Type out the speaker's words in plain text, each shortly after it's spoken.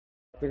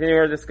Continue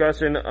our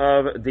discussion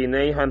of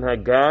Dinei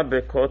Hanhaga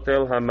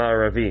Bekotel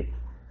HaMa'aravi.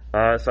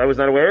 So I was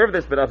not aware of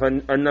this, but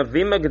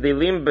Anavim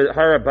Magdilim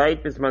B'Har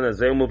HaBayit Bizman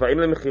Hazeh Muva'im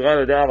Lemechira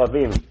L'Dei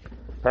Aravim.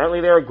 Apparently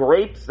there are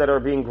grapes that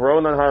are being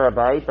grown on Har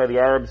HaBayit by the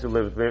Arabs who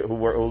live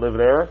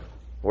there,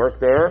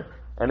 work there,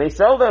 and they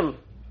sell them.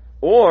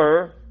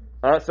 Or,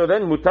 so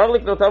then, Mutar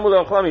Liknotam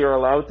U'Le'ochlam, you're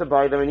allowed to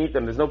buy them and eat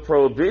them. There's no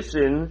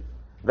prohibition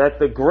that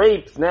the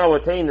grapes now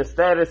attain the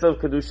status of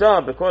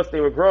Kedusha because they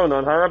were grown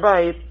on Har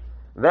HaBayit.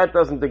 That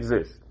doesn't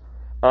exist.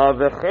 Also,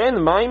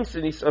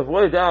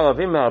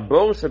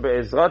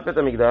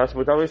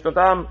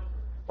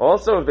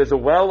 if there's a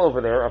well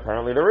over there,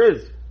 apparently there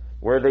is,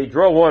 where they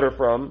draw water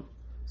from.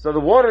 So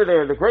the water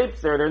there, the grapes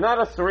there, they're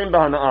not asurim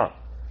b'hana'ah.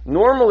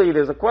 Normally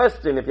there's a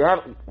question,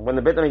 when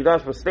the Beit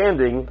HaMikdash was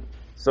standing,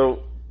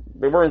 so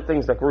they weren't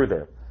things that grew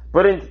there.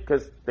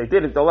 Because they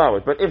didn't allow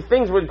it. But if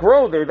things would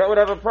grow there, that would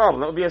have a problem.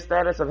 That would be a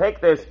status of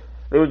hekdesh.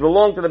 They would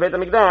belong to the Beit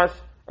HaMikdash,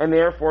 and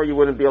therefore you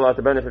wouldn't be allowed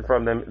to benefit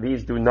from them.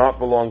 These do not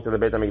belong to the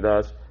Beit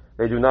HaMikdash.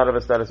 They do not have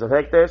a status of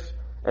hekdesh,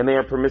 and they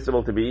are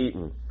permissible to be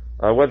eaten.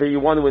 Whether you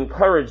want to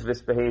encourage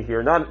this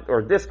behavior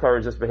or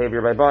discourage this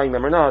behavior by buying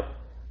them or not,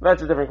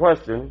 that's a different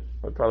question.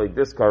 I'd probably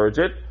discourage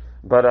it.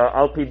 But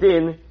al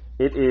pidin,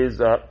 it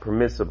is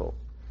permissible.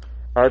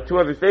 Two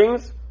other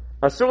things.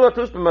 אסור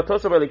לטוס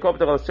במטוס או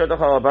בהליקופטר על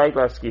שטח הר הבית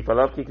להשקיף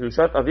עליו כי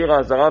קדושת אוויר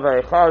האזהרה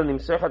וההיכל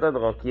נמשכת עד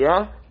רקיע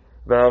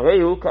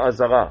והרי הוא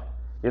כאזהרה.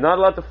 You're not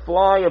allowed to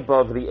fly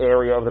above the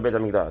area of the Beit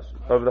HaMikdash,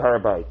 of the Har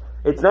HaBayit.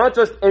 It's not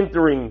just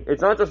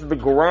the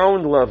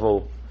ground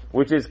level,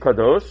 which is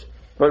Kadosh,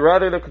 but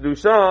rather the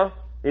Kedusha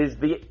is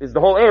the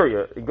whole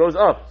area. It goes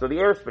up, so the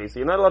airspace. So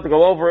you're not allowed to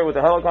go over it with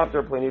a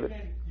helicopter plane either.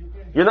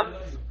 You're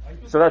not.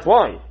 So that's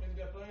why.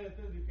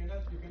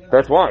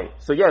 That's why.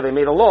 So yeah, they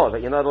made a law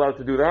that you're not allowed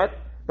to do that.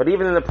 But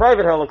even in a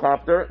private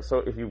helicopter,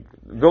 so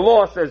the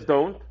law says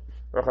don't,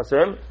 Baruch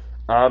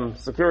Hashem,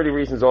 security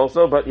reasons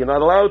also, but you're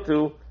not allowed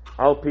to,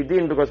 al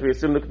pidin, because we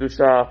assume the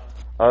Kedusha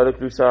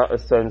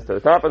ascends to the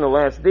top. And the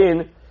last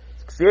din,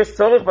 כשיש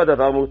צורך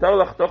בדבר, מותר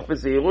לחתוך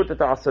בזהירות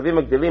את העשבים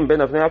הגדלים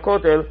בין אבני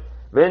הכותל,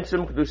 ואין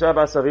שום קדושה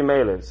בעשבים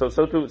האלה. So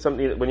too,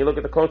 when you look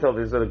at the kotel,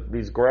 there's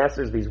these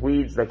grasses, these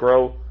weeds that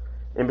grow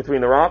in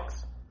between the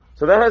rocks.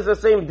 So that has the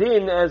same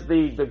din as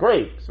the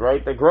grapes,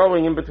 right? They're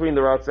growing in between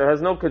the rocks. It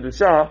has no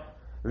kedusha.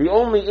 The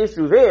only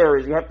issue there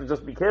is you have to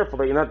just be careful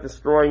that you're not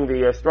destroying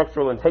the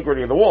structural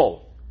integrity of the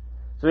wall.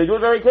 So they do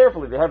it very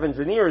carefully. They have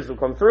engineers who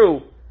come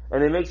through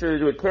and they make sure to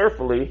do it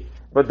carefully,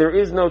 but there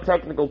is no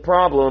technical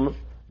problem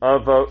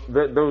of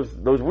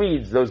those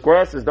weeds, those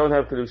grasses don't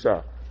have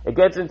kedusha. It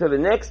gets into the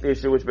next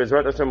issue, which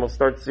Bezrat Hashem will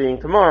start seeing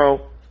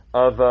tomorrow,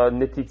 of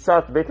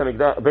netitzat Beit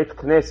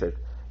Knesset.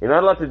 You're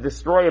not allowed to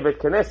destroy a Beit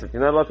Knesset.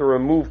 You're not allowed to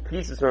remove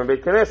pieces from a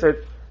Beit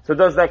Knesset. So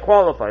does that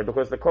qualify?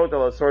 Because the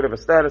kotel is sort of a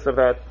status of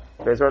that.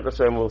 Bezrat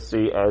Hashem will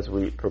see as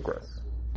we progress.